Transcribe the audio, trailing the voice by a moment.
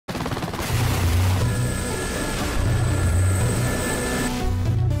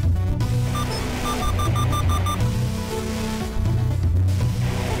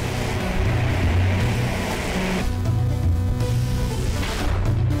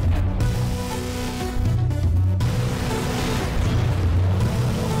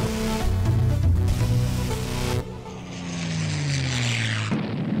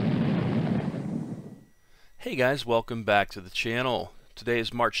Hey guys, welcome back to the channel. Today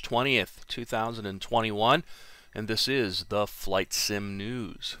is March 20th, 2021, and this is the Flight Sim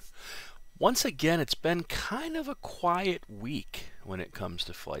News. Once again, it's been kind of a quiet week when it comes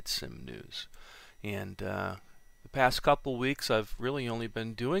to Flight Sim News. And the past couple weeks, I've really only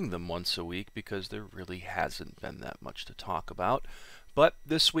been doing them once a week because there really hasn't been that much to talk about. But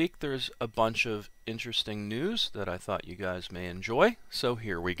this week, there's a bunch of interesting news that I thought you guys may enjoy, so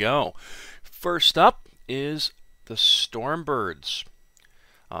here we go. First up is the Stormbirds.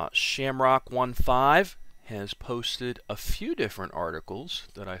 Shamrock15 has posted a few different articles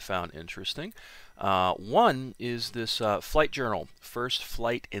that I found interesting. One is this flight journal, first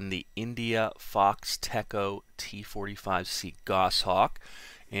flight in the India Fox Techo T-45C Goshawk,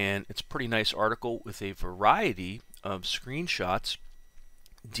 and it's a pretty nice article with a variety of screenshots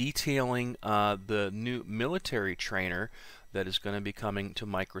detailing the new military trainer that is going to be coming to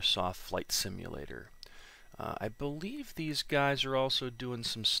Microsoft Flight Simulator. I believe these guys are also doing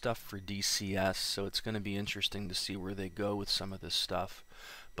some stuff for DCS, so it's going to be interesting to see where they go with some of this stuff.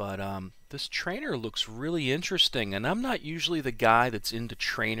 But this trainer looks really interesting, and I'm not usually the guy that's into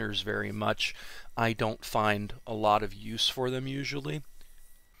trainers very much. I don't find a lot of use for them usually.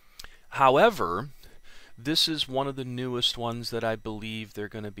 However, this is one of the newest ones that I believe they're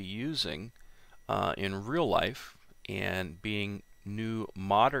going to be using in real life, and being new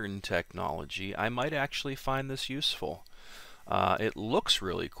modern technology, I might actually find this useful. It looks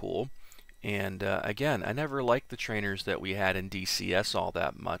really cool, and again, I never liked the trainers that we had in DCS all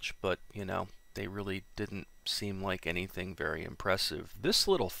that much, but you know, they really didn't seem like anything very impressive. This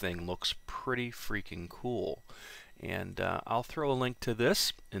little thing looks pretty freaking cool, and I'll throw a link to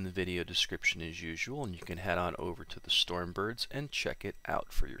this in the video description as usual, and you can head on over to the Stormbirds and check it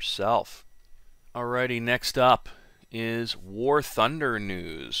out for yourself. Alrighty, next up is WarThunder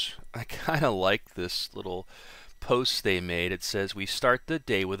news. I kind of like this little post they made. It says, "We start the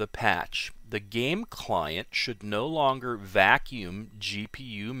day with a patch. The game client should no longer vacuum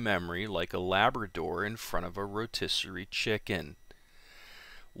GPU memory like a Labrador in front of a rotisserie chicken."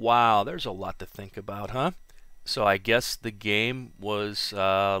 Wow, there's a lot to think about, huh? So I guess the game was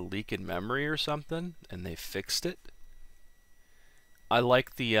leaking memory or something, and they fixed it. I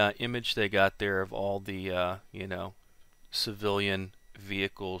like the image they got there of all the, you know, civilian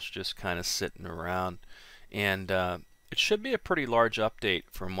vehicles just kind of sitting around, and it should be a pretty large update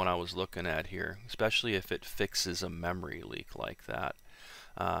from what I was looking at here, especially if it fixes a memory leak like that.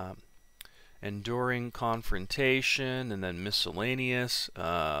 Enduring confrontation, and then miscellaneous.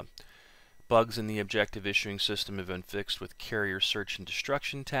 Bugs in the objective issuing system have been fixed with carrier search and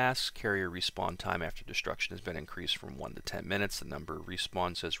destruction tasks. Carrier respawn time after destruction has been increased from 1 to 10 minutes. The number of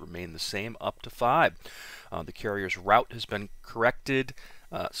respawns has remained the same, up to 5. The carrier's route has been corrected.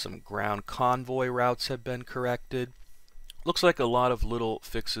 Some ground convoy routes have been corrected. Looks like a lot of little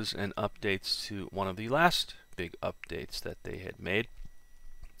fixes and updates to one of the last big updates that they had made.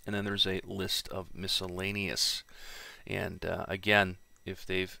 And then there's a list of miscellaneous. And again, if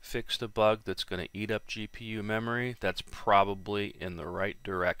they've fixed a bug that's going to eat up GPU memory, that's probably in the right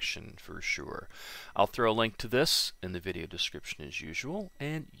direction for sure. I'll throw a link to this in the video description as usual,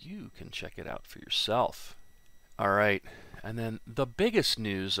 and you can check it out for yourself. Alright, and then the biggest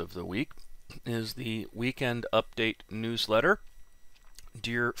news of the week is the Weekend Update newsletter.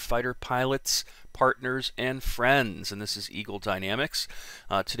 Dear fighter pilots, partners, and friends, and this is Eagle Dynamics.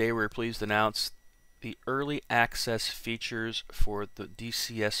 Today we're pleased to announce the early access features for the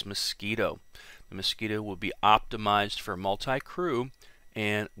DCS Mosquito. The Mosquito will be optimized for multi-crew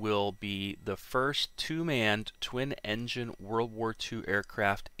and will be the first two-manned twin-engine World War II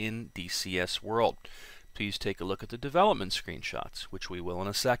aircraft in DCS World. Please take a look at the development screenshots, which we will in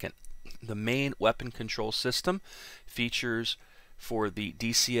a second. The main weapon control system features for the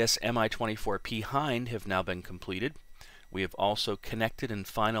DCS Mi-24P Hind have now been completed. We have also connected and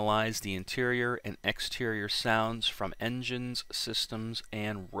finalized the interior and exterior sounds from engines, systems,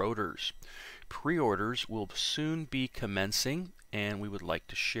 and rotors. Pre-orders will soon be commencing, and we would like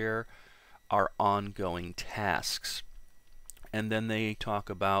to share our ongoing tasks. And then they talk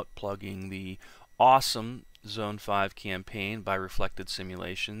about plugging the awesome Zone 5 campaign by Reflected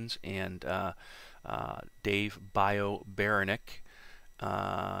Simulations and Dave Bio-Baranek.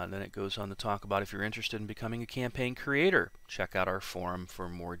 Then it goes on to talk about if you're interested in becoming a campaign creator, check out our forum for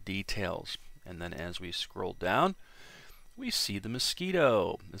more details. And then as we scroll down, we see the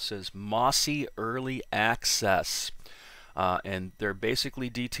Mosquito. It says Mossy Early Access. And they're basically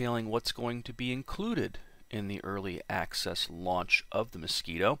detailing what's going to be included in the early access launch of the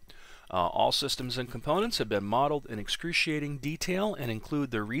Mosquito. All systems and components have been modeled in excruciating detail and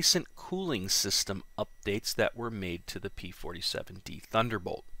include the recent cooling system updates that were made to the P-47D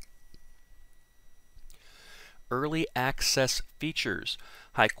Thunderbolt. Early access features: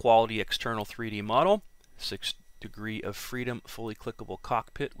 high quality external 3D model, 6 degree of freedom fully clickable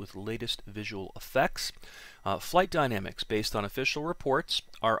cockpit with latest visual effects, flight dynamics based on official reports,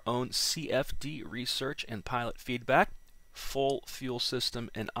 our own CFD research and pilot feedback, full fuel system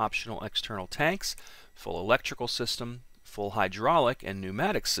and optional external tanks, full electrical system, full hydraulic and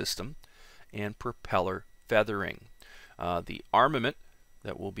pneumatic system, and propeller feathering. The armament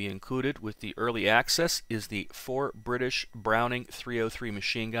that will be included with the early access is the 4 British Browning 303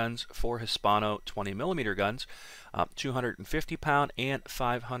 machine guns, 4 Hispano 20mm guns, 250-pound and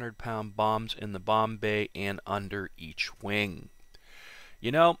 500-pound bombs in the bomb bay and under each wing.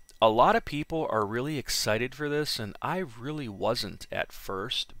 You know, a lot of people are really excited for this, and I really wasn't at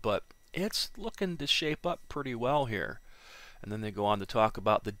first, but it's looking to shape up pretty well here. And then they go on to talk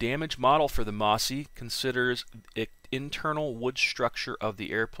about the damage model for the Mossy considers internal wood structure of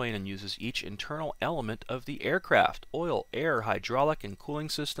the airplane and uses each internal element of the aircraft: oil, air, hydraulic and cooling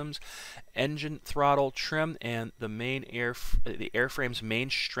systems, engine, throttle, trim, and the airframe's main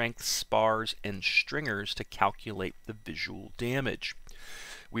strength spars and stringers to calculate the visual damage.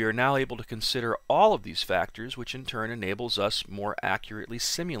 We are now able to consider all of these factors, which in turn enables us more accurately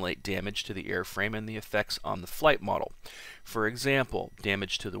simulate damage to the airframe and the effects on the flight model. For example,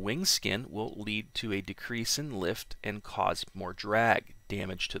 damage to the wing skin will lead to a decrease in lift and cause more drag.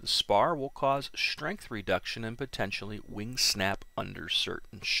 Damage to the spar will cause strength reduction and potentially wing snap under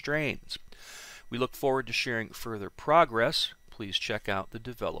certain strains. We look forward to sharing further progress. Please check out the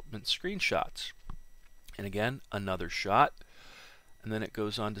development screenshots. And again, another shot. And then it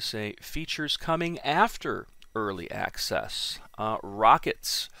goes on to say features coming after early access: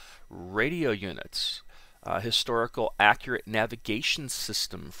 rockets, radio units, historical accurate navigation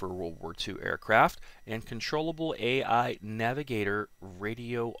system for World War II aircraft, and controllable AI navigator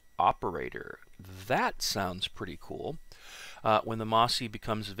radio operator. That sounds pretty cool. When the Mossy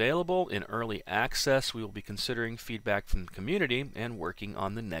becomes available in early access, we will be considering feedback from the community and working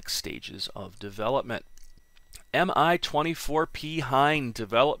on the next stages of development. Mi-24P Hind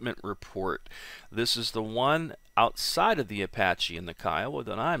development report. This is the one outside of the Apache and the Kiowa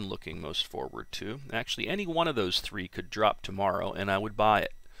that I'm looking most forward to. Actually, any one of those 3 could drop tomorrow and I would buy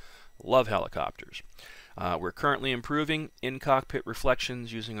it. Love helicopters. We're currently improving in-cockpit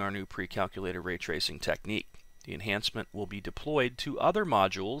reflections using our new pre-calculated ray tracing technique. The enhancement will be deployed to other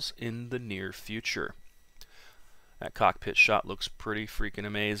modules in the near future. That cockpit shot looks pretty freaking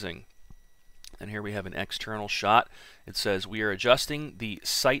amazing. And here we have an external shot. It says we are adjusting the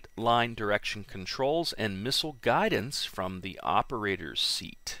sight line direction controls and missile guidance from the operator's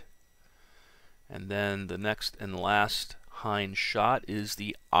seat. And then the next and last Hind shot is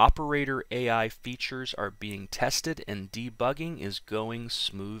the operator AI features are being tested and debugging is going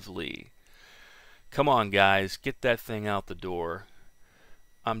smoothly. Come on guys, get that thing out the door.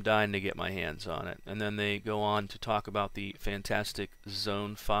 I'm dying to get my hands on it. And then they go on to talk about the fantastic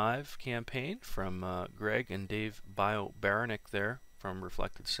Zone 5 campaign from Greg and Dave Bio-Baranek there from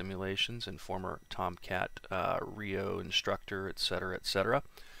Reflected Simulations and former Tomcat Rio instructor, etc., etc.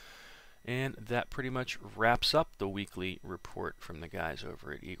 And that pretty much wraps up the weekly report from the guys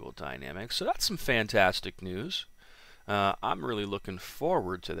over at Eagle Dynamics. So that's some fantastic news. I'm really looking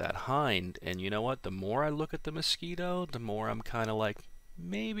forward to that Hind. And you know what? The more I look at the Mosquito, the more I'm kind of like,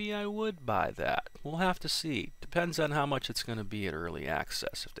 maybe I would buy that. We'll have to see. Depends on how much it's going to be at early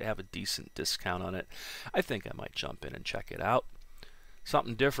access. If they have a decent discount on it, I think I might jump in and check it out.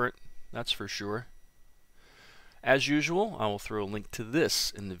 Something different, that's for sure. As usual, I will throw a link to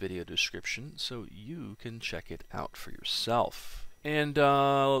this in the video description so you can check it out for yourself. And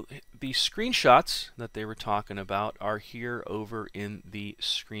the screenshots that they were talking about are here over in the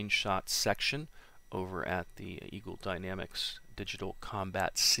screenshot section over at the Eagle Dynamics Digital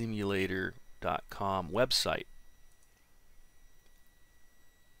Combat Simulator.com website.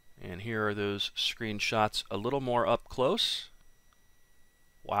 And here are those screenshots a little more up close.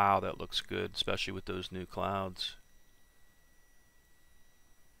 Wow, that looks good, especially with those new clouds.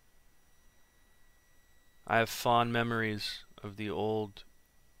 I have fond memories of the old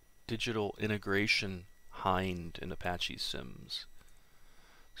digital integration Hind in Apache Sims.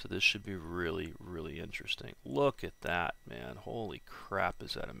 So this should be really, really interesting. Look at that, man. Holy crap,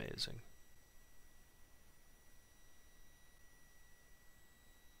 is that amazing.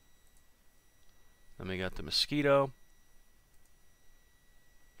 Then we got the Mosquito.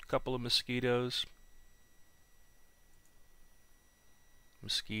 A couple of Mosquitoes.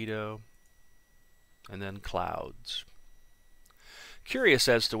 Mosquito, and then clouds. Curious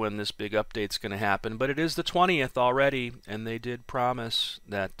as to when this big update's going to happen, but it is the 20th already, and they did promise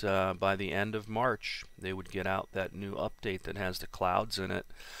that by the end of March they would get out that new update that has the clouds in it.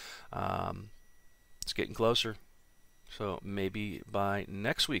 It's getting closer, so maybe by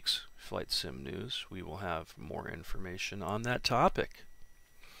next week's Flight Sim News we will have more information on that topic.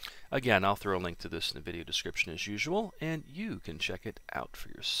 Again, I'll throw a link to this in the video description as usual, and you can check it out for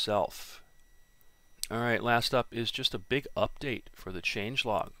yourself. Alright, last up is just a big update for the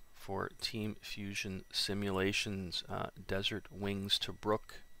changelog for Team Fusion Simulations Desert Wings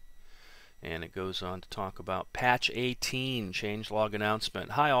TOBRUK. And it goes on to talk about Patch 18 changelog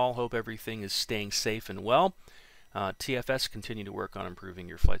announcement. Hi all, hope everything is staying safe and well. TFS continue to work on improving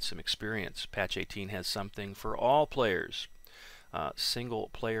your flight sim experience. Patch 18 has something for all players.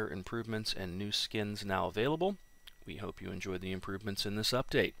 Single player improvements and new skins now available. We hope you enjoy the improvements in this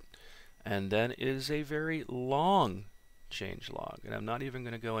update. And then is a very long changelog, and I'm not even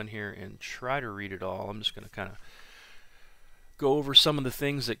going to go in here and try to read it all. I'm just going to kind of go over some of the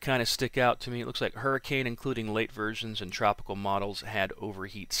things that kind of stick out to me. It looks like Hurricane, including late versions and tropical models, had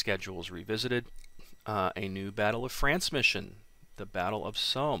overheat schedules revisited. A new Battle of France mission, the Battle of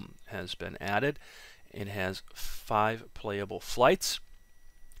Somme, has been added. It has 5 playable flights.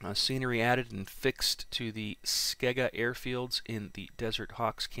 Scenery added and fixed to the Skega airfields in the Desert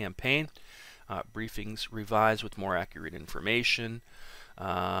Hawks campaign. Briefings revised with more accurate information.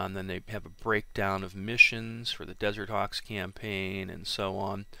 And then they have a breakdown of missions for the Desert Hawks campaign and so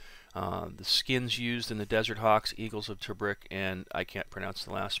on. The skins used in the Desert Hawks, Eagles of TOBRUK, and I can't pronounce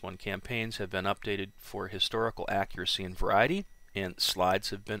the last one, campaigns have been updated for historical accuracy and variety, and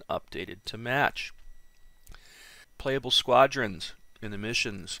slides have been updated to match. Playable squadrons in the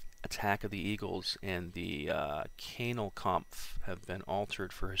missions, Attack of the Eagles and the Kampf have been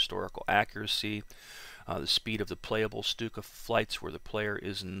altered for historical accuracy. The speed of the playable Stuka flights where the player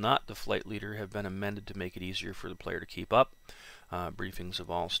is not the flight leader have been amended to make it easier for the player to keep up. Briefings of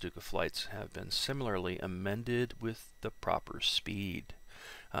all Stuka flights have been similarly amended with the proper speed.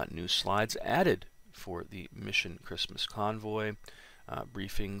 New slides added for the Mission Christmas Convoy.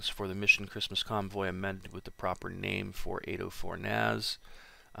 Briefings for the Mission Christmas Convoy amended with the proper name for 804 NAS,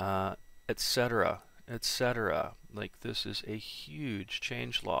 etc., etc. Like, this is a huge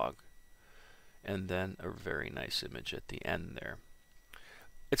changelog. And then a very nice image at the end there.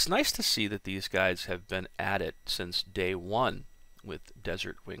 It's nice to see that these guys have been at it since day one with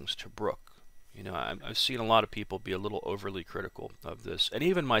Desert Wings TOBRUK. You know, I've seen a lot of people be a little overly critical of this, and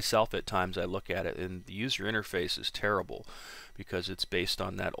even myself at times I look at it and the user interface is terrible because it's based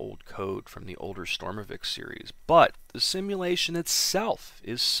on that old code from the older Stormbirds series. But the simulation itself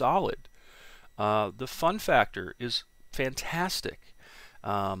is solid. The fun factor is fantastic.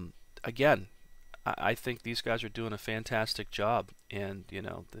 Again, I think these guys are doing a fantastic job, and you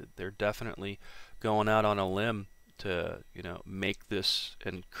know, they're definitely going out on a limb to, you know, make this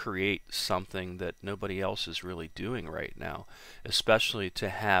and create something that nobody else is really doing right now, especially to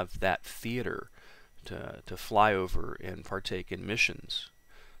have that theater to fly over and partake in missions.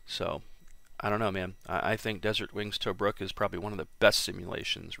 So I don't know, man. I think Desert Wings TOBRUK is probably one of the best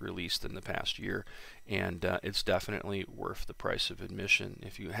simulations released in the past year, and it's definitely worth the price of admission.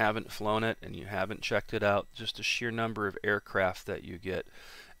 If you haven't flown it and you haven't checked it out, just the sheer number of aircraft that you get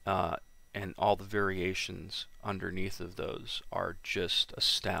and all the variations underneath of those are just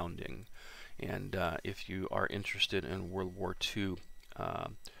astounding. And if you are interested in World War II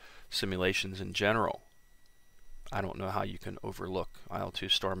simulations in general, I don't know how you can overlook IL-2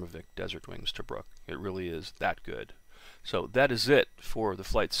 Stormbirds Desert Wings TOBRUK. It really is that good. So that is it for the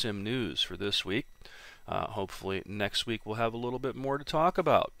Flight Sim News for this week. Hopefully next week we'll have a little bit more to talk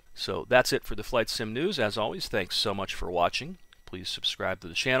about. So that's it for the Flight Sim News. As always, thanks so much for watching. Please subscribe to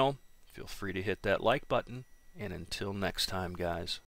the channel. Feel free to hit that like button. And until next time, guys.